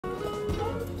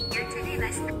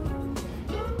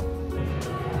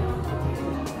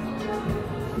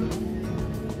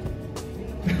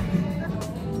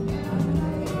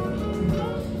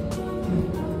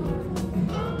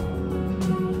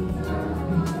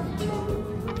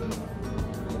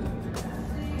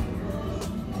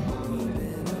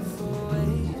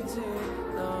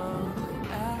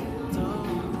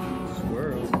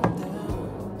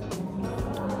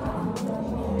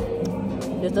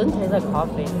This doesn't taste like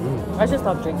coffee. I should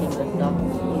stop drinking this stuff.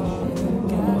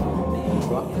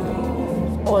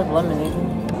 Oh, it's lemonade.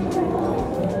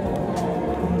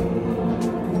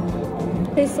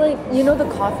 Tastes like, you know the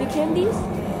coffee candies?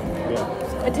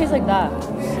 Yeah. It tastes like that.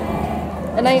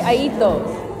 And I eat those.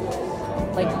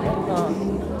 Like,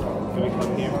 Can we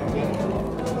come here?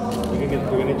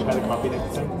 We're gonna try the coffee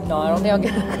next time? No, I don't think I'll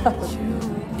get a coffee.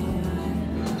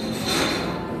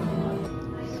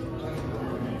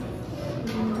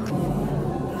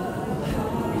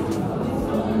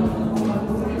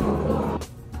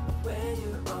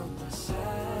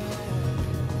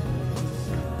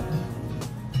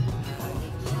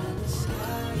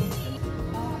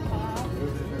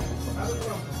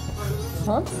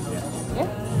 Huh? Yeah.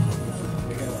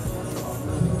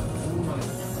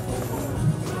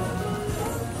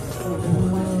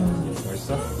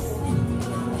 맛있어?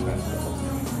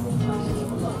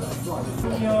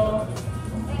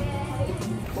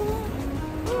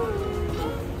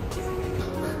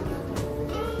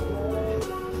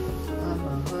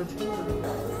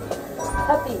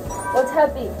 Happy. What's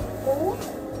happy?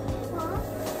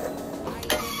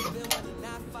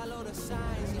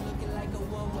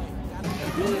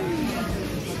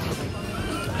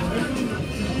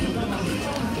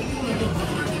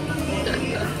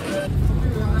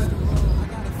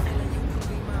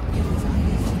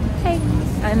 Hey,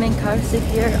 I'm in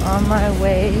casetify on my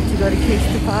way to go to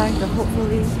casetify to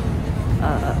hopefully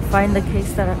find the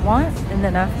case that I want, and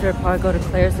then after I'll probably go to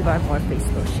Claire's to buy more face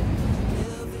lotion.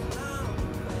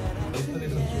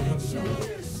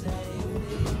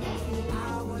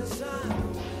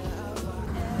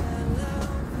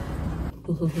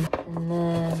 And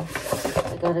then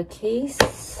I got a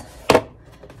case,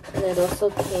 and it also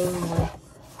came with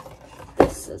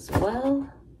this as well.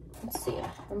 Let's see,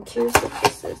 I'm curious what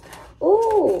this is.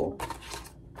 Oh,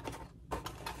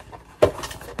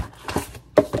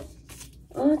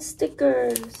 it's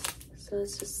stickers. So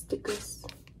it's just stickers.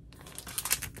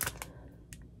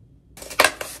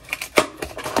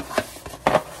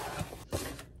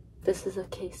 This is a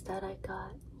case that I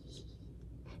got.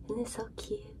 Isn't it so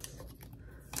cute?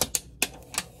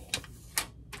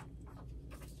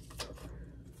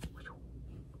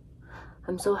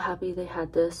 I'm so happy they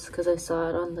had this because I saw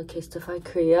it on the Casetify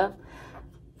Korea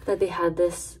that they had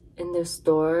this in their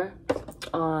store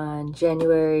on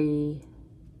January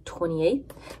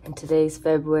 28th and today's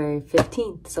February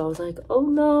 15th. So I was like, oh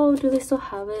no, do they still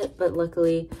have it? But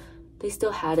luckily they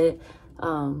still had it.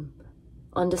 On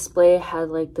display it had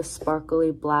like the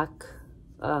sparkly black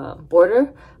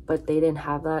border, but they didn't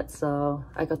have that, so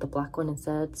I got the black one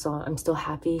instead. So I'm still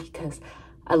happy because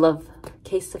I love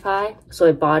Casetify. So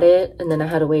I bought it and then I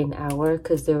had to wait an hour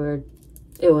because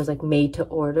it was like made to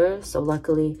order. So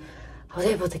luckily I was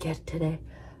able to get it today.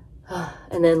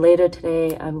 And then later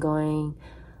today I'm going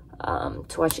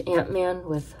to watch Ant-Man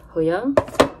with Hoyoung.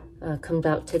 Comes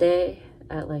out today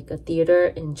at like a theater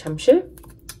in Chamshil.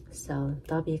 So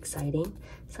that'll be exciting.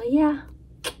 So yeah.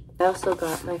 I also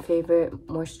got my favorite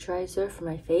moisturizer for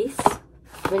my face.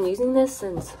 I've been using this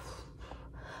since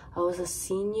I was a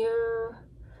senior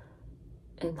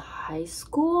in high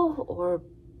school or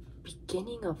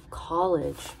beginning of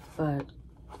college, but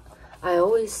I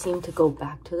always seem to go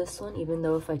back to this one, even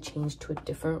though if I change to a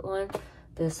different one,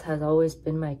 this has always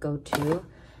been my go-to,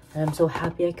 and I'm so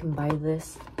happy I can buy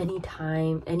this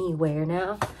anytime, anywhere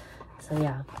now. So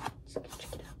yeah, so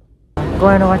check it out.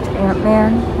 Going to watch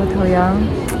Ant-Man with Hoyoung,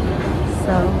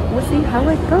 so we'll see how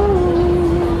it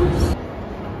goes.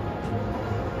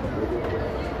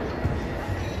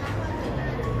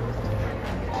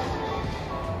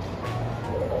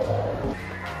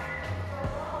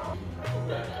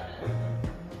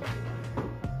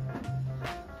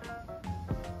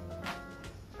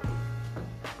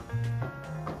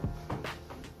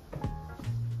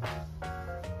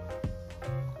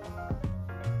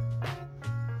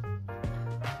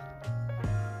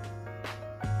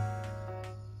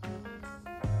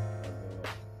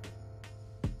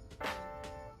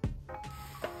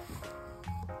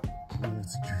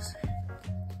 It's juicy.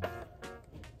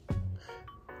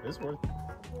 It's worth it.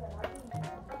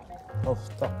 Oh,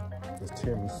 stop. There's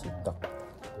tiramisu. Stop.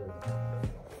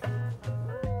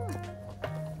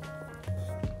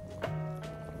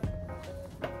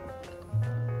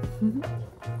 Back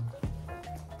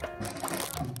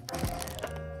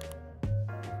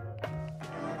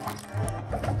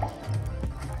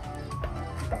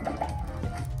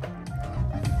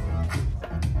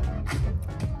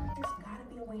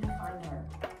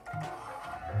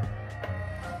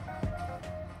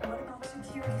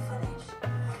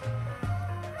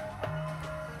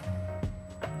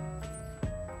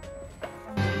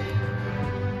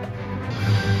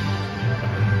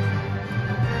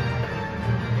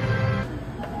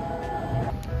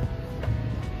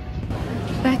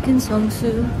in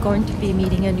Seongsu, going to be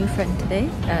meeting a new friend today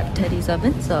at Teddy's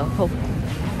Oven, so hope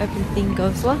everything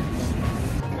goes well.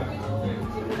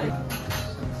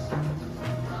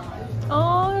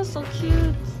 Oh, that's so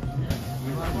cute.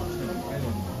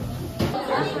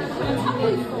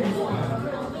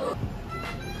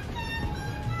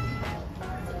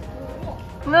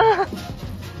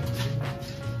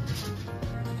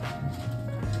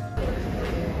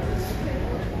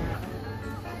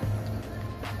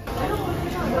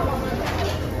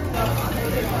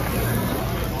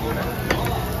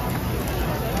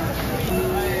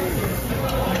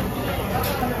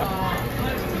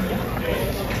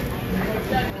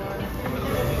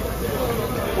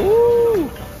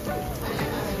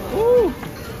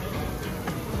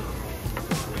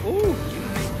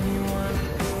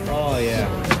 Oh yeah.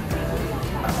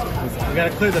 We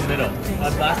gotta clear the middle.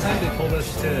 Last time they told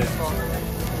us to.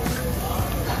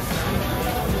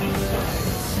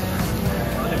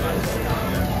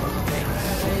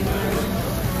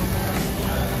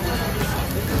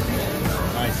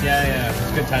 Nice, yeah.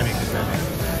 It's good timing.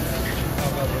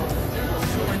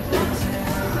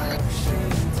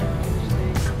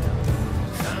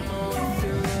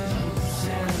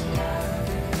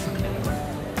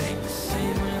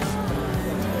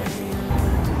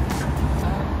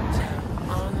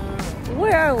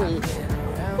 Where are we?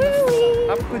 Where are we?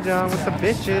 Apgujeong with the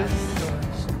bitches.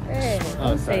 Hey,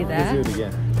 don't say that. Let's do it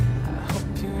again.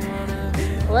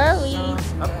 Where are we?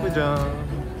 Apgujeong.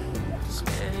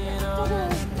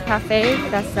 Cafe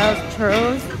that sells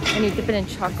churros and you dip it in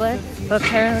chocolate, but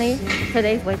apparently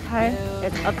today's wait time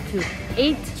is up to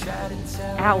 8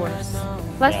 hours.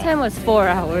 Last time was 4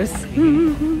 hours.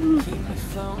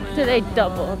 Today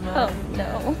doubled. Oh no.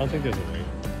 I don't think there's a wait.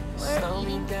 We're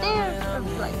eating there for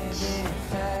lunch.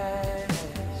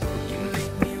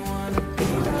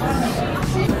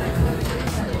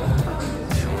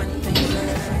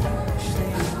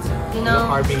 You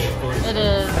know, it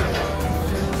is.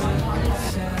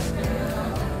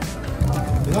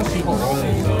 There's not people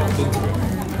rolling, so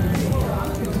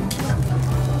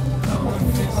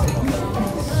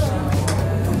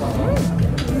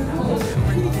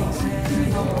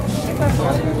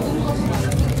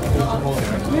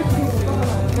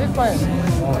Which one?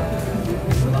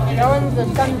 That one's the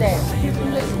Sunday.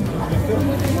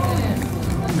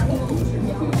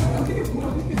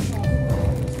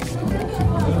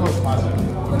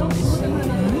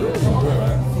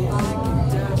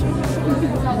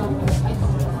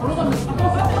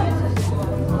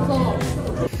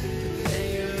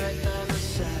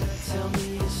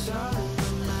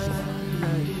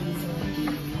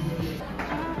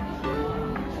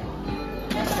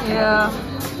 Yeah.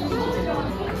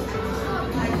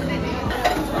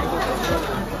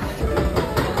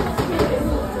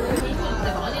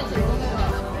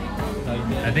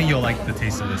 I think you'll like the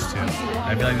taste of this too.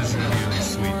 I feel like this is gonna be really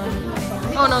sweet.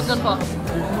 Oh no, it's gonna fall.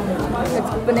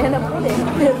 It's banana pudding.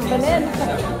 It's banana.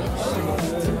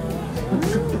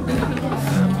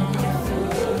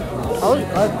 Oh,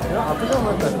 it's good. I forgot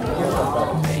what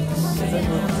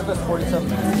the 47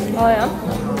 minutes. Oh yeah?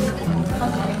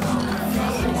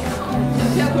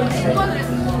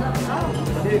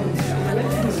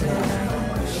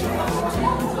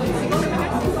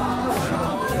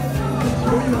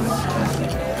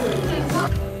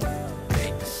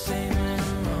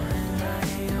 He's gonna ruin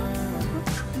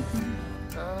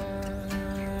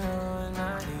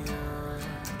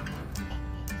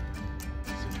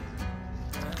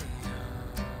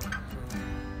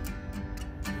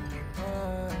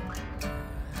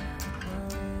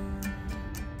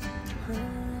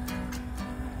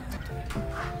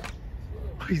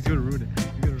it. He's gonna ruin it.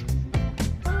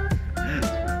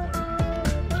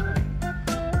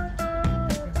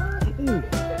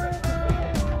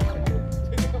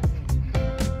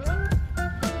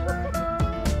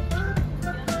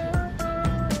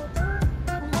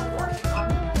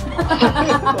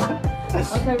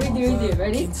 Okay, redo.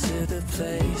 Ready?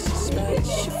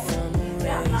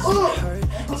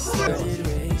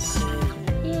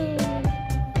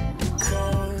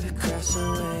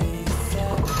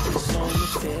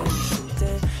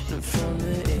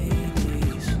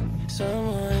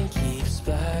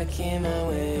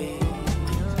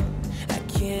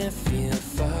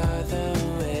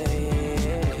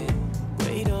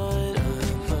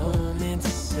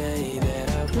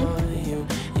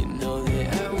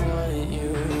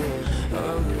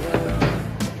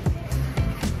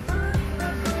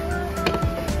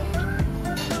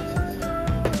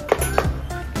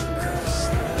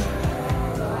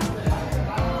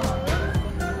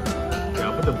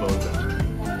 the bows out.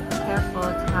 Careful,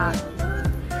 it's hot.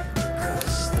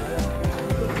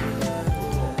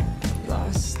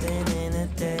 Lost in a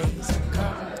daze,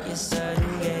 caught your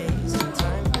sudden gaze, and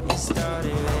time it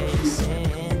started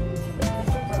racing.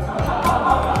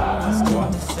 It's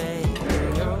going to fade,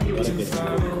 you're too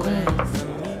far away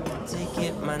from me to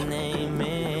get my name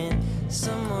in.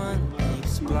 Someone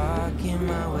keeps blocking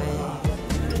my way.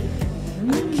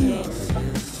 I can't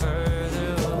feel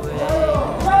further away.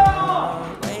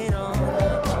 Wait on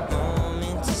a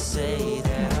moment to say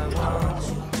that I want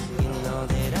you. You know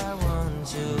that I want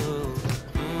you.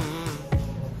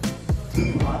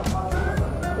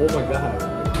 Oh my god.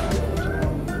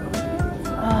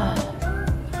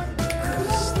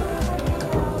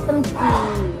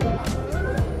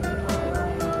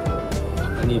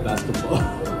 I need basketball.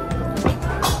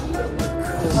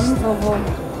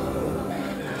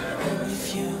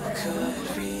 If you could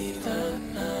read my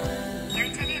mind.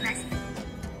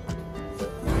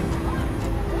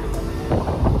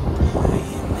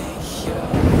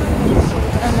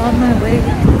 I'm on my way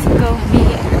to go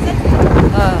meet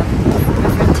my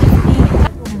friend Tiffany.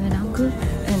 I'm in Hankook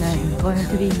and I'm going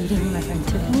to be meeting my friend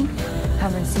Tiffany.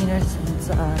 Haven't seen her since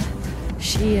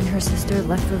she and her sister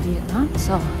left for Vietnam,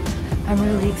 so I'm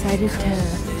really excited to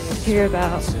hear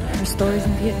about her stories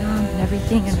in Vietnam and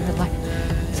everything in her life.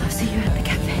 So I'll see you at the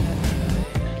cafe.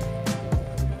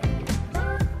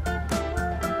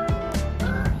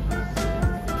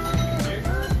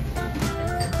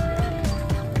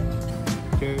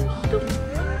 Cheers.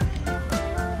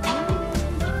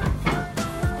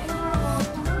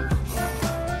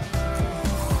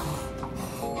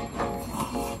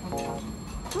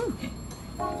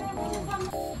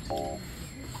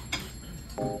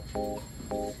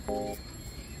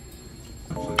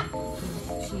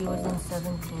 She was in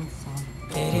 17th song.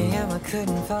 8 a.m. I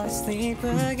couldn't fall asleep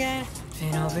again.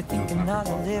 Been overthinking all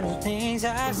the little things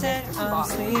I've said. I'm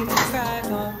sleeping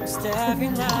deprived almost every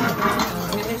night.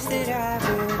 I wish that I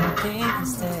would think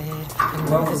instead. I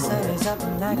know the sun is up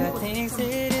and I got things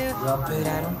to do, but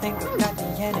I don't think I've got the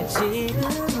energy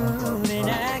to move. And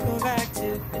I go back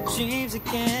to the dreams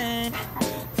again,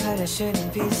 but I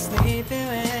shouldn't be sleeping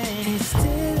when it's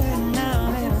daylight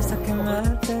now and I'm stuck in my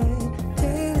bed.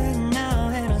 Daylight now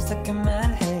and I'm stuck in my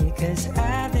head, 'cause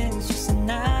I've